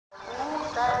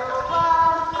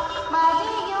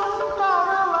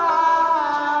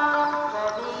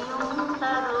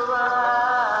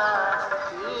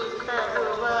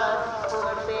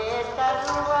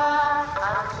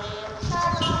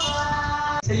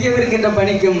செய்யவிருக்கின்ற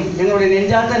பணிக்கும் எங்களுடைய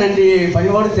நெஞ்சார்ந்த நன்றியை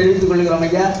பணிவோடு தெரிவித்துக் கொள்கிறோம்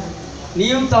ஐயா.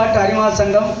 நியூம் தாட் அறிமா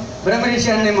சங்கம், பிரம்மரிஷி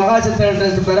அன்னை மகாசித்தர்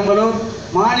ட்ரஸ்ட் பெரம்பலூர்,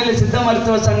 மாநில சித்த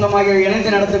மருத்துவ சங்கம் ஆகியவை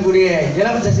இணைந்து நடத்தக்கூடிய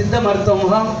இலவச சித்த மருத்துவ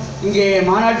முகாம் இங்கே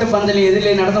மாநாட்டு பந்தலில்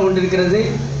எதிரிலே நடந்து கொண்டிருக்கிறது.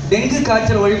 டெங்கு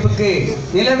காய்ச்சல் ஒழிப்புக்கு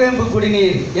நிலவேம்பு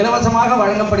குடிநீர் இலவசமாக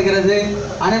வழங்கப்படுகிறது.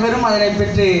 அனைவரும் அதனை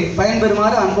பெற்று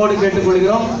பயன்பெறுமாறு அன்போடு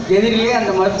கேட்டுக்கொள்கிறோம். எதிரிலே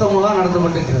அந்த மருத்துவ முகாம் நடந்து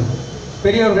கொண்டிருக்கிறது.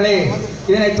 பெரியோர்களே,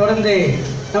 இதனைத் தொடர்ந்து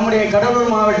நம்முடைய கடலூர்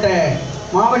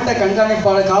மாவட்ட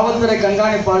கண்காணிப்பாளர், காவல்துறை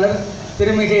கண்காணிப்பாளர்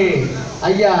திருமிகு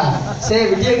ஐயா சே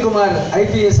விஜயகுமார்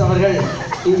IPS அவர்கள்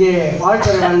இங்கே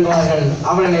வாழ்த்துரை வழங்குவார்கள்.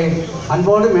 அவர்களை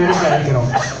அன்போடு மேடைக்கு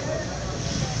அழைக்கிறோம்.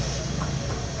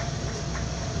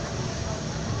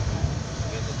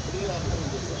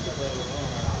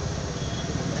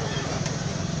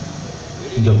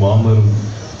 இந்த மாபெரும்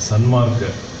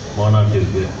சன்மார்க்க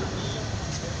மாநாட்டிற்கு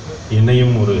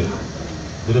என்னையும் ஒரு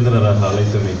விருந்தினராக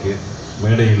அழைத்தமைக்கு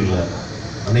மேடையில் உள்ள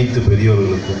அனைத்து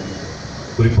பெரியோர்களுக்கும்,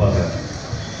 குறிப்பாக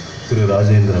திரு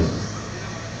ராஜேந்திரன்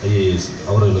IAS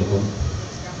அவர்களுக்கும்,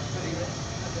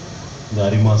 இந்த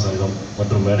அரிமா சங்கம்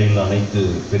மற்றும் மேடையில் அனைத்து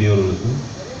பெரியோர்களுக்கும்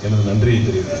எனது நன்றியை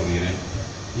தெரிவித்துக் கொள்கிறேன்.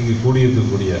 இங்கு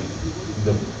கூடியிருக்கக்கூடிய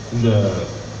இந்த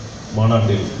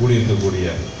மாநாட்டில் கூடியிருக்கக்கூடிய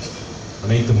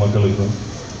அனைத்து மக்களுக்கும்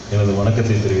எனது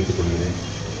வணக்கத்தை தெரிவித்துக் கொள்கிறேன்.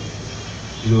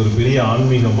 இது ஒரு பெரிய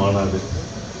ஆன்மீக மாநாடு.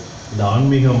 இந்த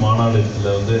ஆன்மீக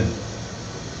மாநாடுல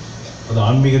அந்த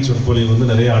ஆன்மீக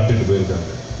சொற்பொழிவு நிறைய ஆட்டிட்டு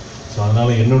போயிருக்காங்க. ஸோ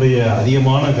அதனால் என்னுடைய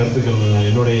அதிகமான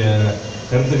என்னுடைய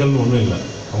கருத்துக்கள் ஒன்றும் இல்லை.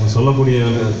 அவங்க சொல்லக்கூடிய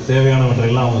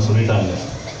தேவையானவற்றையெல்லாம் அவங்க சொல்லிட்டாங்க.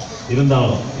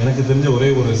 இருந்தாலும் எனக்கு தெரிஞ்ச ஒரே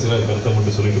ஒரு சில கருத்தை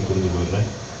மட்டும் சொல்லிட்டு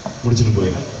முடிச்சுட்டு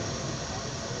போயிடுறேன்.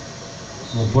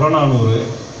 புறநானூறு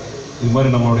இது மாதிரி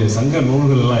நம்மளுடைய சங்க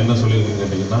நூல்கள் எல்லாம் என்ன சொல்லியிருக்குன்னு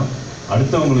கேட்டிங்கன்னா,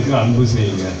 அடுத்தவங்களுக்கு அன்பு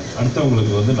செய்யுங்க,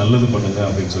 அடுத்தவங்களுக்கு நல்லது பண்ணுங்க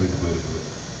அப்படின்னு சொல்லிட்டு போயிருக்குது.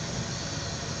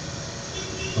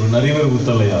 ஒரு நரிவர்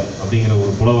உத்தலையார் அப்படிங்கிற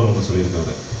ஒரு புலவர் ஒன்று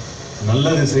சொல்லியிருக்காரு,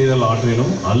 நல்லது செய்தல்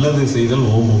ஆற்றினும் அல்லது செய்தல்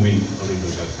ஓமுமின் அப்படின்னு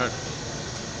இருக்காரு.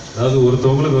 அதாவது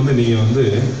ஒருத்தவங்களுக்கு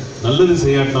நீங்க நல்லது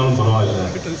செய்யாட்டினாலும் பரவாயில்ல,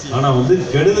 ஆனா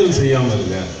கெடுதல் செய்யாம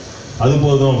இருங்க, அது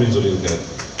போதும் அப்படின்னு சொல்லியிருக்காரு.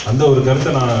 அந்த ஒரு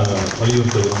கருத்தை நான்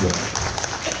வலியுறுத்த விரும்புகிறேன்.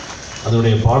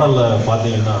 அதனுடைய பாடலில்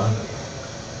பார்த்தீங்கன்னா,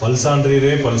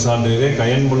 பல்சான்றீரே பல்சான்றீரே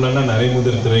கயன்முள்ளன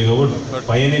நரைமுதிர் திரைகவுள்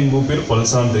பயனின் மூப்பில்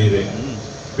பல்சான்றீரே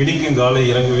பிடிக்கும் காலை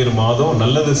இறங்குவீர் மாதோ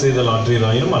நல்லது செய்தல்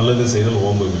ஆற்றீராயினும் அல்லது செய்தல்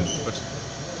ஓம்புவீர்.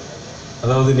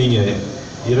 அதாவது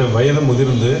நீங்கள் வயது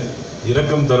முதிர்ந்து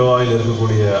இறக்கும் தருவாயில்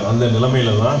இருக்கக்கூடிய அந்த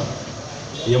நிலைமையில தான்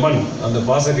யமன் அந்த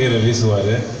பாசக்கயிறை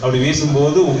வீசுவார். அப்படி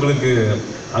வீசும்போது உங்களுக்கு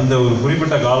அந்த ஒரு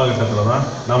குறிப்பிட்ட காலகட்டத்தில் தான்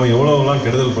நாம் எவ்வளோலாம்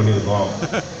கெடுதல் பண்ணியிருக்கோம்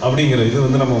அப்படிங்கிற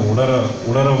இது நம்ம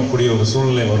உணரக்கூடிய ஒரு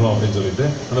சூழ்நிலை வரும் அப்படின்னு சொல்லிட்டு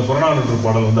அந்த புறநானூற்று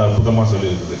பாடல் அற்புதமாக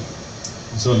சொல்லியிருக்குது.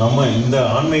 ஸோ நம்ம இந்த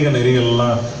ஆன்மீக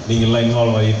நெறிகள்லாம் நீங்கள்லாம்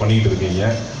இன்வால்வ் ஆகி பண்ணிக்கிட்டு இருக்கீங்க.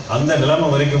 அந்த நிலைமை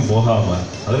வரைக்கும் போகாமல்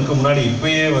அதற்கு முன்னாடி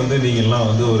இப்பயே நீங்கள்லாம்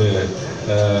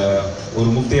ஒரு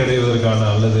முக்தி அடைவதற்கான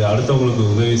அல்லது அடுத்தவங்களுக்கு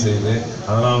உதவி செய்து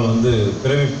அதனால்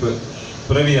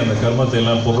பிறவி அந்த கர்மத்தை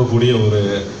எல்லாம் போகக்கூடிய ஒரு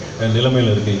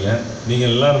நிலைமையில் இருக்கீங்க.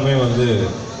 நீங்கள் எல்லாருமே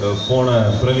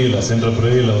சென்ற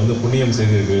பிறவியில் புண்ணியம்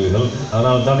செய்திருக்கிறீர்கள்.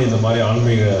 அதனால தான் இந்த மாதிரி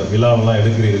ஆன்மீக விழாவெல்லாம்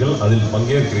எடுக்கிறீர்கள், அதில்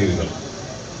பங்கேற்கிறீர்கள்.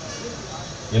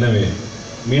 எனவே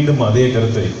மீண்டும் அதே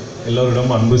கருத்தை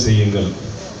எல்லோரிடமும் அன்பு செய்யுங்கள்.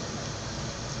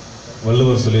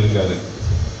 வள்ளுவர் சொல்லியிருக்காரு,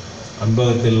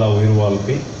 அன்பகத்தில்லா உயிர்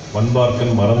வாழ்க்கை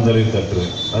பண்பார்க்கன் மறந்தலை தற்று.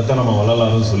 அதுதான் நம்ம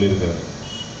வள்ளலாரும் சொல்லியிருக்காரு.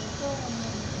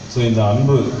 ஸோ இந்த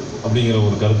அன்பு அப்படிங்கிற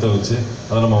ஒரு கருத்தை வச்சு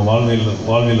அதை நம்ம வாழ்வில்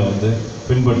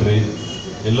பின்பற்றி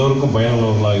எல்லோருக்கும்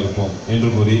பயனுள்ளவர்களாக இருப்போம் என்று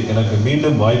கூறி எனக்கு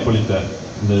மீண்டும் வாய்ப்பளித்த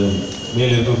இந்த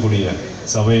மேல் இருக்கக்கூடிய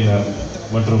சபையினர்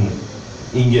மற்றும்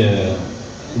இங்கே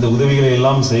இந்த உதவிகளை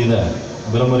எல்லாம் செய்த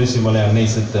பிரம்மரிஷி மலை அன்னை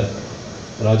சித்தர்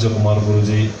ராஜகுமார்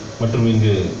குருஜி மற்றும்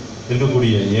இங்கு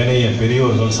இருக்கக்கூடிய ஏனைய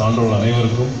பெரியோர்கள் சான்றோர்கள்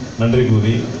அனைவருக்கும் நன்றி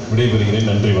கூறி விடைபெறுகிறேன்.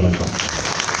 நன்றி, வணக்கம்.